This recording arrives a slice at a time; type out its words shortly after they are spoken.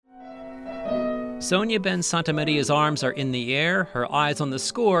Sonia Ben Santamaria's arms are in the air, her eyes on the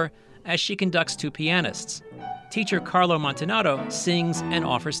score, as she conducts two pianists. Teacher Carlo Montanaro sings and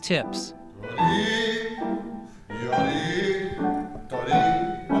offers tips.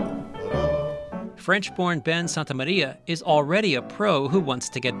 French-born Ben Santamaria is already a pro who wants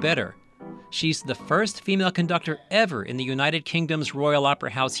to get better. She's the first female conductor ever in the United Kingdom's Royal Opera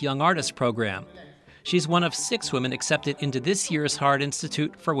House Young Artist program. She's one of 6 women accepted into this year's Hart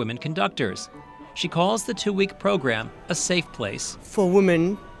Institute for Women Conductors. She calls the 2-week program a safe place for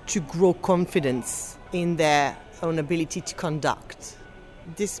women to grow confidence in their own ability to conduct.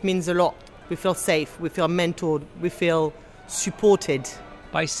 This means a lot. We feel safe, we feel mentored, we feel supported.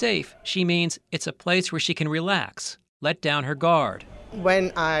 By safe, she means it's a place where she can relax, let down her guard.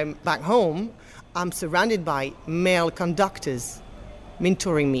 When I'm back home, I'm surrounded by male conductors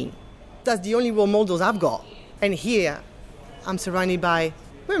mentoring me. That's the only role models I've got. And here, I'm surrounded by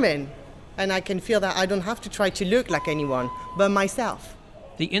women. And I can feel that I don't have to try to look like anyone but myself.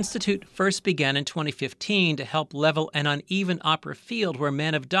 The Institute first began in 2015 to help level an uneven opera field where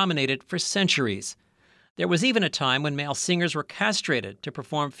men have dominated for centuries. There was even a time when male singers were castrated to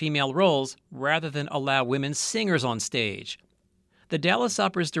perform female roles rather than allow women singers on stage. The Dallas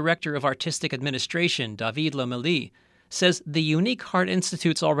Opera's Director of Artistic Administration, David Lomelí, says the unique Hart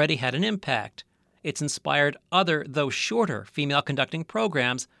Institute's already had an impact. It's inspired other, though shorter, female conducting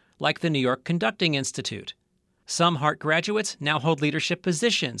programs like the New York Conducting Institute. Some Hart graduates now hold leadership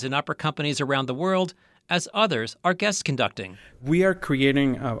positions in opera companies around the world, as others are guest conducting. We are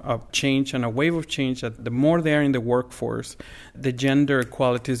creating a change and a wave of change that the more they are in the workforce, the gender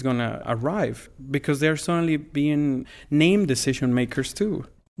equality is going to arrive because they're suddenly being named decision makers too.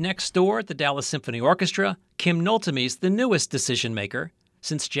 Next door at the Dallas Symphony Orchestra, Kim Noltemy's the newest decision maker.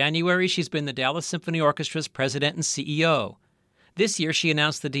 Since January, she's been the Dallas Symphony Orchestra's president and CEO. This year, she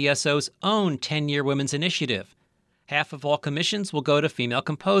announced the DSO's own 10-year women's initiative. Half of all commissions will go to female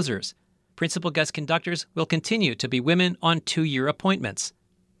composers. Principal guest conductors will continue to be women on 2-year appointments.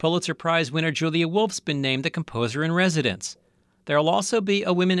 Pulitzer Prize winner Julia Wolf's been named the composer in residence. There will also be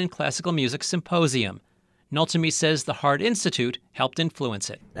a Women in Classical Music symposium. Noltemy says the Hart Institute helped influence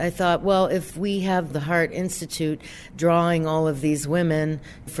it. I thought, well, if we have the Hart Institute drawing all of these women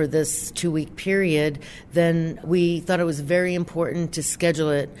for this 2-week period, then we thought it was very important to schedule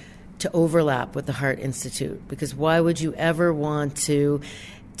it to overlap with the Hart Institute. Because why would you ever want to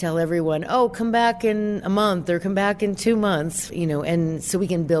tell everyone, oh, come back in a month or come back in 2 months, and so we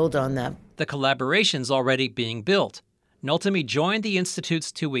can build on that. The collaboration's already being built. Noltemy joined the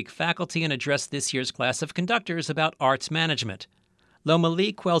Institute's 2-week faculty and addressed this year's class of conductors about arts management.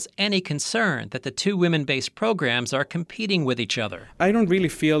 Lomelí quells any concern that the 2 women-based programs are competing with each other. I don't really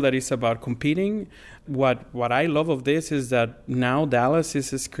feel that it's about competing. What I love of this is that now Dallas is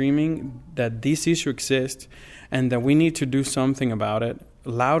screaming that this issue exists and that we need to do something about it,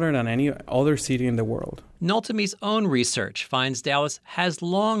 louder than any other city in the world. Noltemy's own research finds Dallas has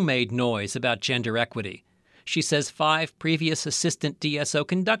long made noise about gender equity. She says 5 previous assistant DSO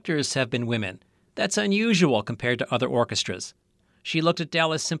conductors have been women. That's unusual compared to other orchestras. She looked at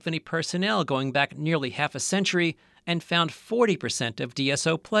Dallas Symphony personnel going back nearly half a century and found 40% of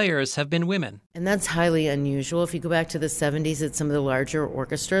DSO players have been women. And that's highly unusual. If you go back to the 70s at some of the larger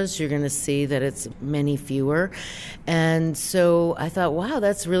orchestras, you're going to see that it's many fewer. And so I thought, wow,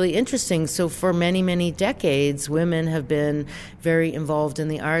 that's really interesting. So for many, many decades, women have been very involved in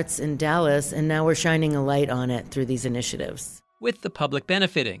the arts in Dallas, and now we're shining a light on it through these initiatives. With the public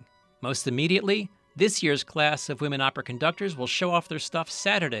benefiting. Most immediately, this year's class of women opera conductors will show off their stuff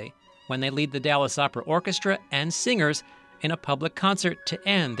Saturday when they lead the Dallas Opera Orchestra and singers in a public concert to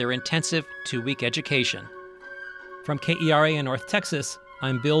end their intensive 2-week education. From KERA in North Texas,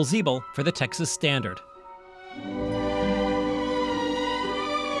 I'm Bill Ziebel for the Texas Standard.